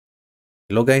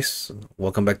Hello guys,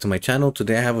 welcome back to my channel.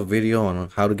 Today I have a video on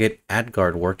how to get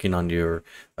AdGuard working on your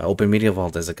Open Media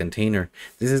Vault as a container.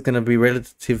 This is going to be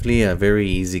relatively a very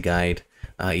easy guide,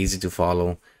 easy to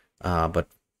follow, but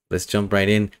let's jump right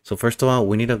in. So first of all,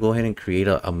 we need to go ahead and create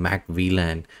a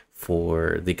Macvlan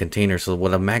for the container. So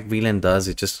what a Macvlan does,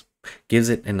 it just gives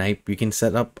it an IP. You can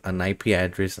set up an IP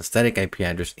address, a static IP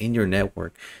address in your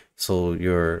network, so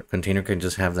your container can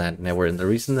just have that network. And the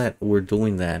reason that we're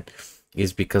doing that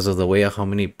is because of the way of how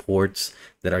many ports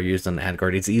that are used on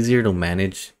AdGuard. It's easier to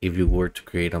manage if you were to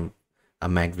create a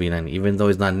Macvlan, even though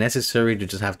it's not necessary to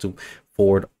just have to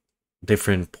forward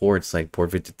different ports like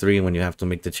port 53 when you have to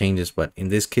make the changes. But in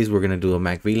this case, we're going to do a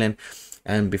Macvlan.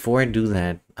 And before I do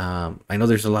that, I know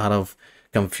there's a lot of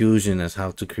confusion as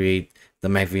how to create the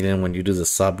Macvlan when you do the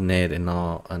subnet and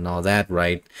all that,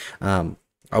 right? I'll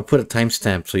put a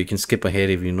timestamp so you can skip ahead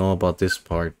if you know about this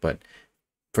part, but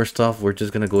first off, we're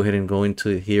just going to go ahead and go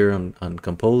into here on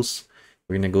Compose.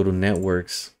 We're going to go to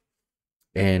Networks.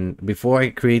 And before I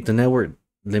create the network,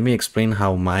 let me explain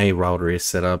how my router is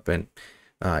set up. And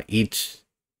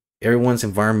everyone's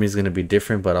environment is going to be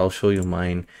different, but I'll show you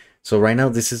mine. So right now,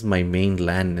 this is my main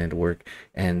LAN network,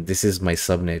 and this is my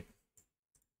subnet.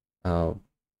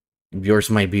 Yours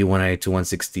might be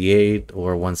 192.168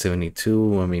 or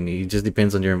 172. I mean, it just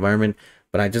depends on your environment.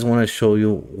 But I just want to show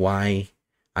you why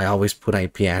I always put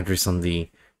IP address on the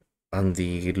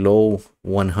low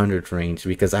 100 range,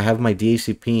 because I have my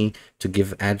DHCP to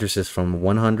give addresses from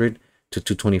 100 to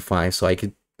 225. So I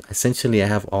could essentially, I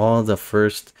have all the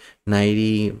first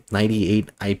 98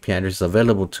 IP addresses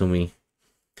available to me.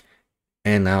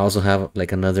 And I also have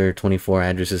like another 24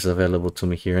 addresses available to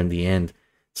me here in the end.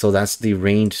 So that's the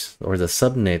range or the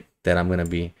subnet that I'm going to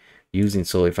be using.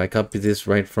 So if I copy this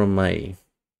right from my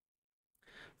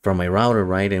router,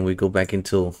 right, and we go back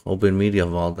into Open Media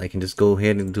Vault, I can just go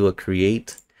ahead and do a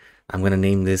create. I'm going to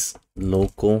name this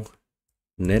local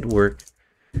network,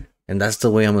 and that's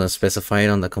the way I'm going to specify it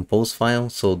on the compose file.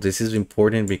 So this is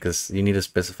important because you need to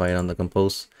specify it on the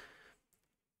compose.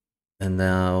 And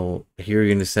now here you're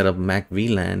going to set up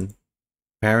Macvlan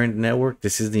parent network.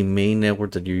 This is the main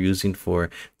network that you're using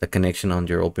for the connection on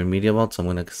your Open Media Vault. So I'm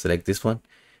going to select this one,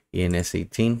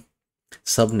 ENS18.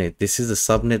 Subnet, this is the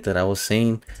subnet that I was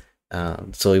saying.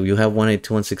 So if you have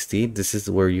 192.168, this is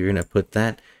where you're gonna put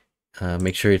that.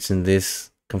 Make sure it's in this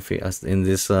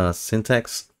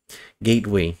syntax.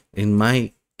 Gateway, in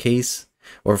my case,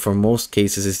 or for most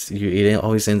cases, it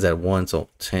always ends at 1. So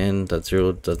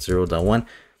 10.0.0.1.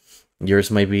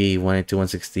 Yours might be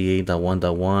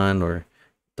 192.168.1.1 or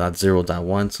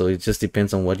 .0.1. So it just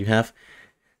depends on what you have.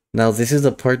 Now this is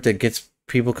the part that gets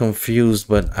people confused,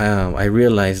 but I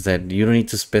realized that you don't need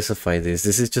to specify this.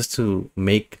 This is just to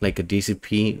make like a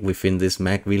DCP within this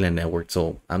Macvlan network.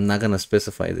 So I'm not gonna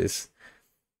specify this.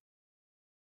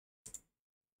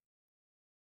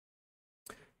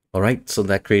 All right, so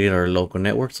that created our local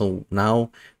network. So now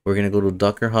we're gonna go to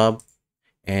Docker Hub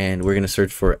and we're gonna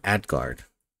search for AdGuard.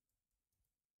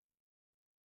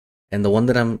 And the one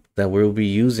that we'll be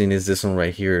using is this one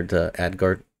right here, the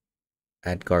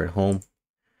Adguardhome.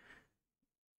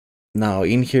 Now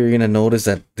in here, you're gonna notice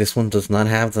that this one does not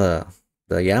have the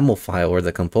YAML file or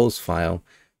the compose file,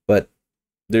 but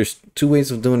there's two ways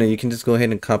of doing it. You can just go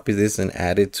ahead and copy this and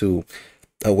add it to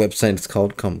a website. It's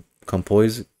called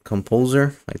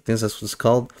Composer. I think that's what it's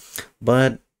called.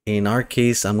 But in our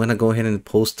case, I'm gonna go ahead and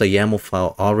post the YAML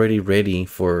file already ready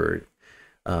for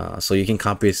so you can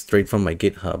copy it straight from my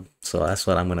GitHub. So that's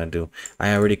what I'm gonna do.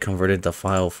 I already converted the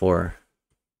file for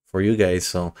you guys.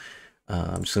 So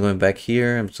I'm just going back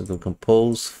here. I'm just going to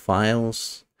compose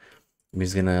files. I'm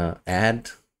just going to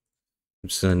add. I'm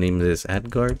just going to name this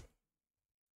Adguard.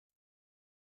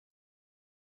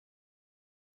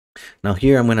 Now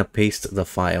here I'm going to paste the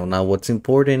file. Now what's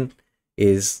important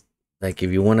is, like, if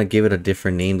you want to give it a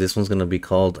different name, this one's going to be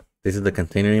called, this is the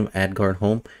container name,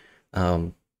 Adguardhome.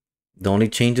 The only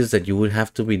changes that you would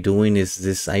have to be doing is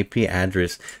this IP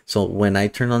address. So when I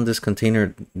turn on this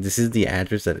container, this is the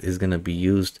address that is going to be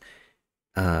used.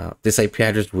 This IP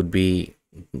address would be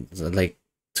like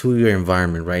to your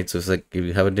environment, right? So it's like if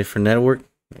you have a different network,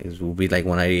 it will be like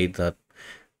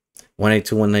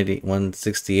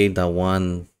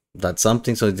 192.168.1 dot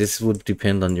something. So this would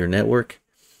depend on your network.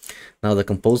 Now the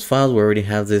compose files, we already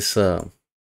have this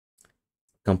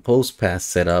compose path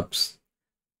setups.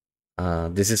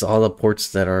 This is all the ports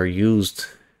that are used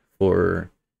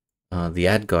for the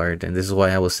AdGuard, and this is why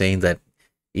I was saying that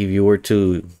if you were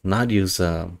to not use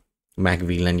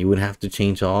Macvlan, you would have to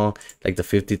change all, like the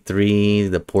 53,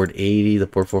 the port 80, the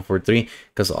port 443,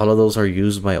 because all of those are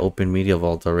used by Open Media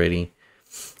Vault already.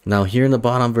 Now here in the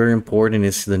bottom, very important,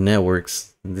 is the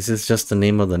networks. This is just the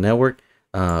name of the network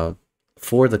uh,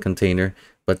 for the container,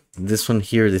 but this one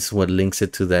here, this is what links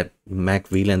it to that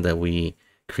Macvlan that we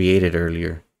created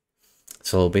earlier.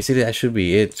 So basically that should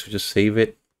be it. So just save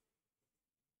it.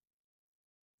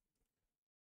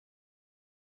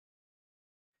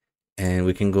 And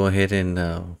we can go ahead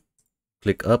and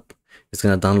click up. It's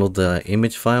gonna download the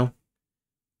image file.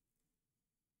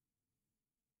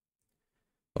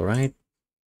 All right.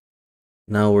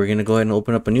 Now we're gonna go ahead and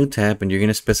open up a new tab, and you're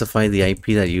gonna specify the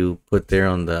IP that you put there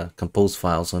on the compose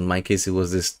file. So in my case, it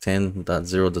was this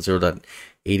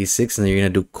 10.0.0.86, and then you're gonna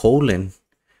do colon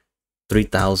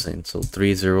 3000, so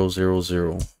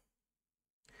 3000.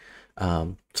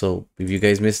 So if you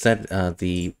guys missed that,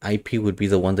 the IP would be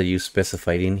the one that you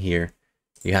specified in here.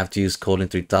 You have to use colon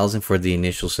 3000 for the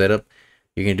initial setup.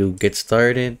 You're gonna do get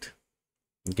started.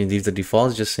 You can leave the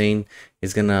default, just saying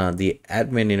it's gonna, the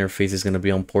admin interface is gonna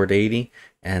be on port 80,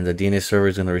 and the DNS server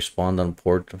is gonna respond on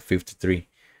port 53.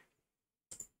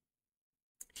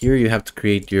 Here you have to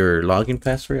create your login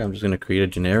password. I'm just gonna create a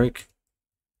generic.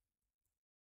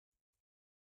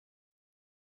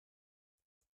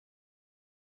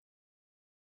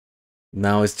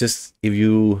 Now it's just, if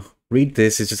you read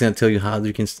this, it's just gonna tell you how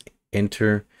you can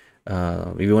enter.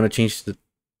 If you want to change the,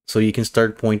 so you can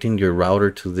start pointing your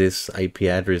router to this IP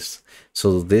address.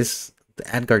 So this, the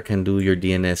Adguard can do your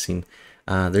DNSing.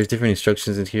 There's different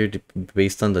instructions in here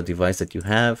based on the device that you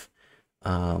have.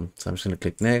 So I'm just gonna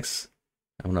click next.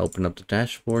 I'm gonna open up the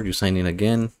dashboard. You sign in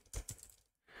again.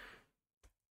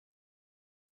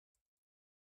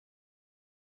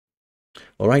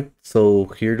 All right, so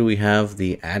here do we have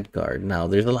the Adguard. Now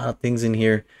there's a lot of things in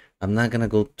here. I'm not gonna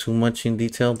go too much in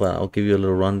detail, but I'll give you a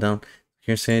little rundown.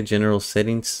 Here's saying general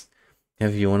settings.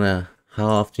 If you wanna, how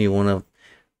often you wanna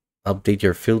update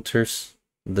your filters.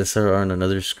 These are on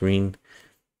another screen.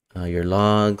 Your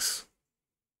logs,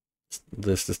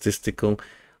 the statistical.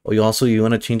 Oh, you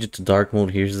want to change it to dark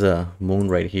mode. Here's the moon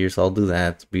right here, so I'll do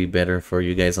that to be better for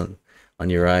you guys on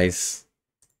your eyes.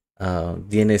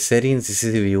 DNS settings. This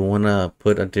is if you want to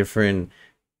put a different,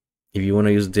 if you want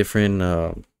to use different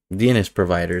DNS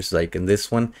providers. Like in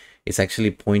this one, it's actually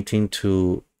pointing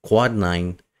to quad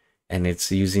 9, and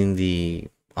it's using the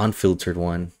unfiltered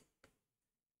one.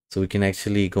 So we can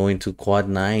actually go into quad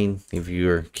 9 if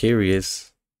you're curious.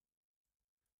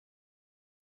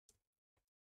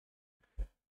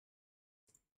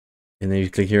 And then you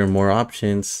click here on more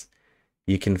options.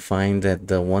 You can find that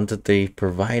the one that they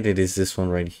provided is this one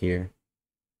right here.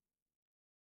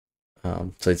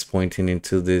 So it's pointing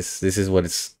into this. This is what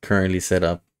it's currently set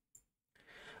up.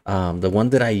 The one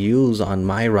that I use on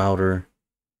my router,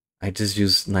 I just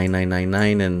use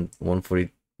 9999 and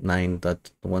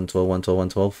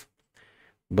 149.112.112.112.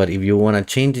 But if you want to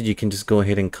change it, you can just go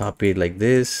ahead and copy it like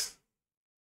this.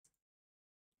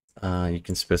 You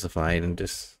can specify it and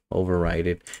just override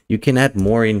it. You can add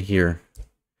more in here.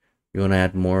 You want to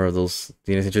add more of those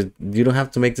DNS. You don't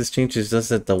have to make this change. It's just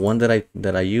that the one that I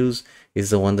use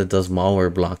is the one that does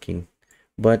malware blocking.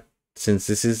 But since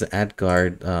this is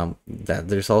Adguard, that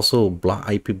there's also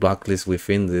IP block list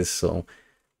within this, so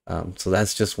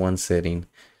that's just one setting.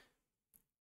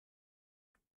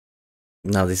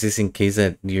 Now this is in case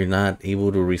that you're not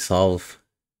able to resolve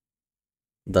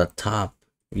the top.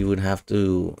 You would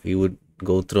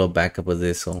go through a backup of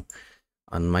this. So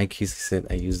on my case, I said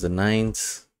I use the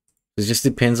 9s. It just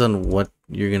depends on what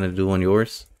you're gonna do on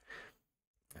yours.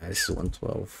 This is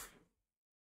 112.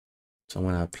 So I'm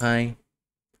gonna apply.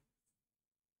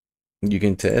 You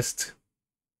can test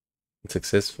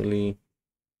successfully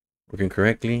working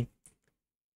correctly.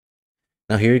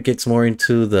 Now here it gets more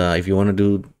into the, if you want to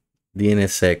do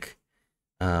DNSSEC.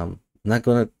 I'm not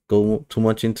gonna go too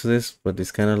much into this, but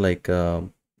it's kind of like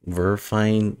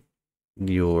verifying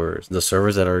the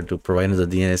servers that are providing the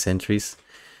DNS entries.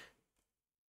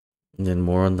 And then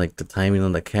more on like the timing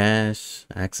on the cache,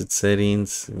 access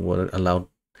settings, what allowed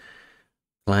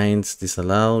clients,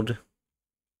 disallowed.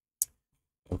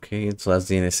 Okay, so that's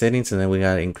DNS settings, and then we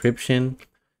got encryption.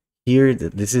 Here,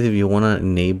 this is if you want to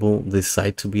enable this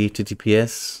site to be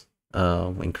HTTPS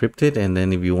encrypted, and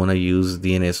then if you want to use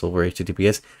DNS over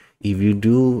HTTPS. If you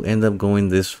do end up going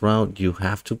this route, you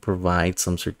have to provide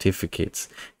some certificates,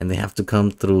 and they have to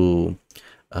come through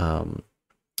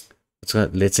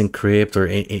Let's Encrypt, or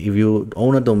if you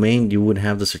own a domain, you would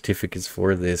have the certificates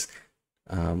for this.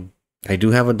 I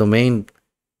do have a domain,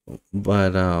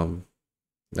 but I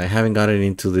haven't got it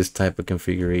into this type of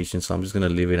configuration, so I'm just gonna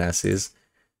leave it as is.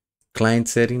 Client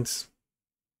settings.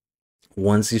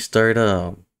 Once you start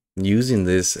using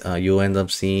this, you'll end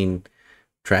up seeing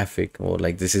traffic, or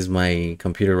like this is my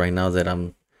computer right now that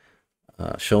I'm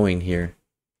showing here.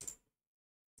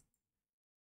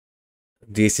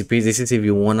 DHCP, this is if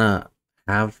you want to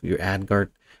have your AdGuard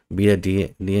be a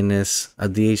DNS, a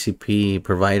DHCP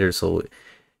provider. So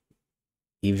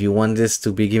if you want this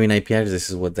to be giving IP address, this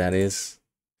is what that is.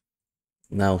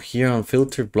 Now here on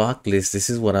filter block list, this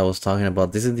is what I was talking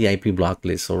about. This is the IP block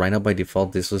list. So right now by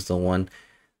default, this was the one.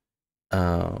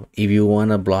 If you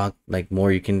want to block like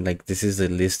more, you can, like, this is the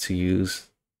list to use.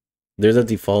 There's the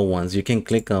default ones. You can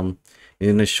click them. It's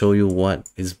going to show you what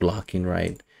is blocking,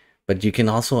 right? But you can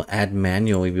also add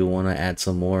manual if you want to add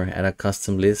some more, add a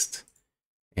custom list,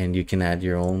 and you can add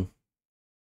your own.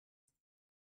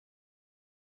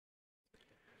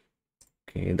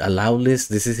 Okay, allow list.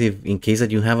 This is if in case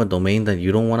that you have a domain that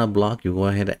you don't want to block, you go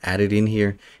ahead and add it in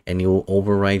here and you'll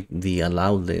overwrite the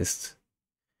allow list.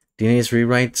 DNS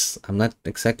rewrites, I'm not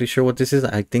exactly sure what this is.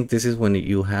 I think this is when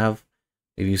you have,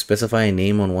 if you specify a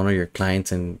name on one of your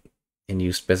clients and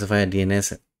you specify a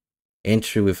DNS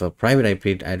entry with a private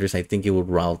IP address, I think it would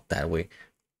route that way.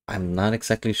 I'm not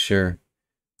exactly sure.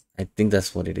 I think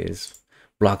that's what it is.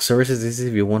 Block services, this is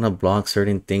if you want to block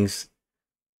certain things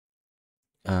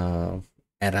at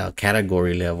a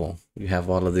category level. You have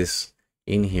all of this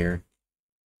in here.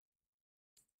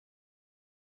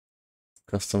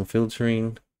 Custom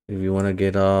filtering, if you want to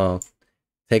get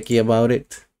techie about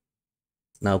it.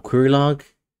 Now query log,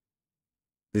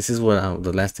 this is what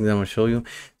the last thing that I'm going to show you.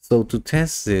 So to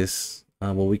test this,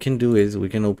 what we can do is we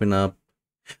can open up,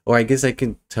 or I guess I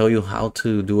can tell you how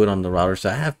to do it on the router. So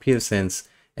I have pfsense,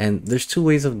 and there's two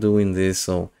ways of doing this.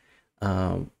 So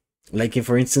like if,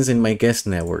 for instance, in my guest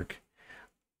network,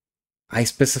 I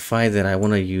specify that I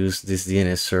want to use this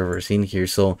DNS servers in here.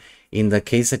 So in the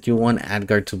case that you want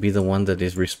AdGuard to be the one that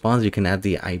is response, you can add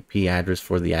the IP address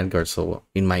for the AdGuard. So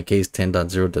in my case,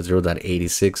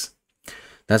 10.0.0.86.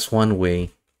 That's one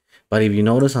way. But if you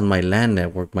notice on my LAN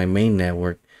network, my main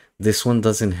network, this one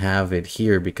doesn't have it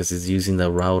here because it's using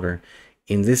the router.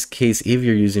 In this case, if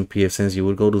you're using pfsense, you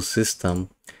would go to system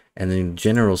and then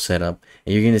general setup,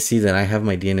 and you're going to see that I have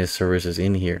my DNS services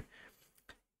in here.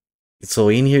 So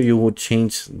in here, you would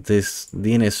change this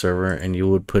DNS server and you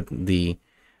would put the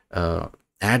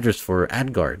address for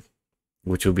AdGuard,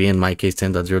 which will be in my case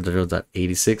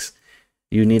 10.0.0.86.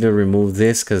 You need to remove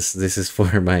this because this is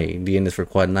for my DNS for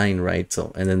quad 9, right?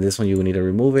 So, and then this one you will need to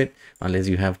remove it unless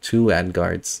you have two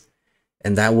AdGuards,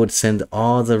 and that would send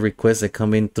all the requests that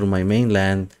come in through my main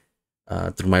LAN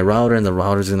through my router, and the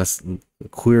router is gonna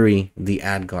query the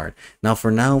AdGuard. Now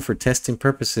for testing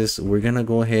purposes, we're gonna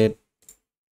go ahead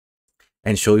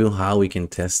and show you how we can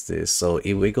test this. So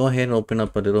if we go ahead and open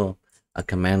up a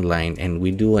command line and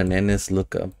we do an ns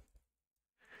lookup,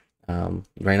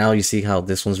 right now you see how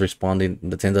this one's responding,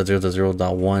 the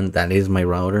 10.0.0.1, that is my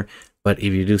router. But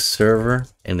if you do server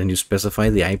and then you specify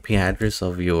the IP address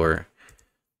of your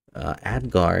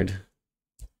AdGuard,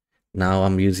 now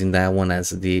I'm using that one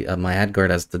as the my AdGuard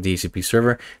as the DHCP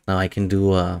server. Now I can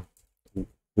do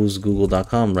who's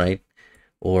google.com, right,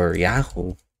 or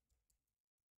Yahoo.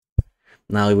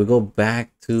 Now if we go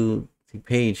back to the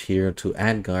page here to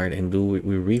AdGuard and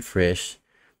we refresh,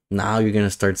 now you're gonna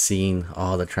start seeing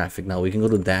all the traffic. Now we can go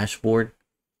to dashboard,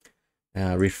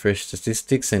 refresh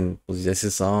statistics, and this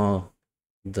is all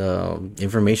the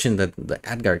information that the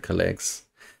AdGuard collects.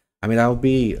 I mean, that'll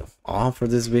be all for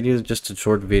this video. Just a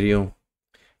short video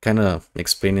kind of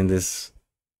explaining this.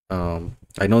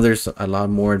 I know there's a lot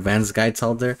more advanced guides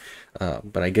out there,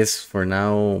 but I guess for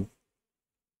now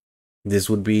this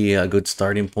would be a good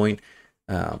starting point.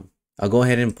 I'll go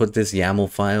ahead and put this YAML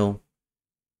file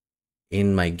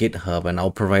in my GitHub, and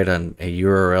I'll provide a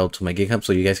URL to my GitHub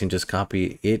so you guys can just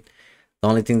copy it. The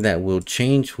only thing that will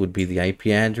change would be the IP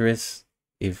address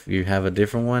if you have a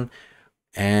different one,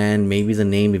 and maybe the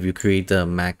name if you create the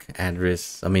MAC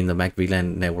address, I mean the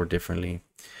Macvlan network differently.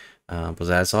 But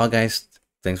that's all, guys.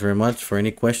 Thanks very much. For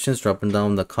any questions, drop them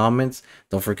down in the comments.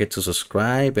 Don't forget to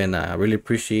subscribe, and I really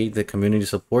appreciate the community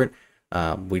support.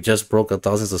 We just broke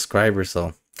 1,000 subscribers,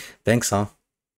 so thanks all.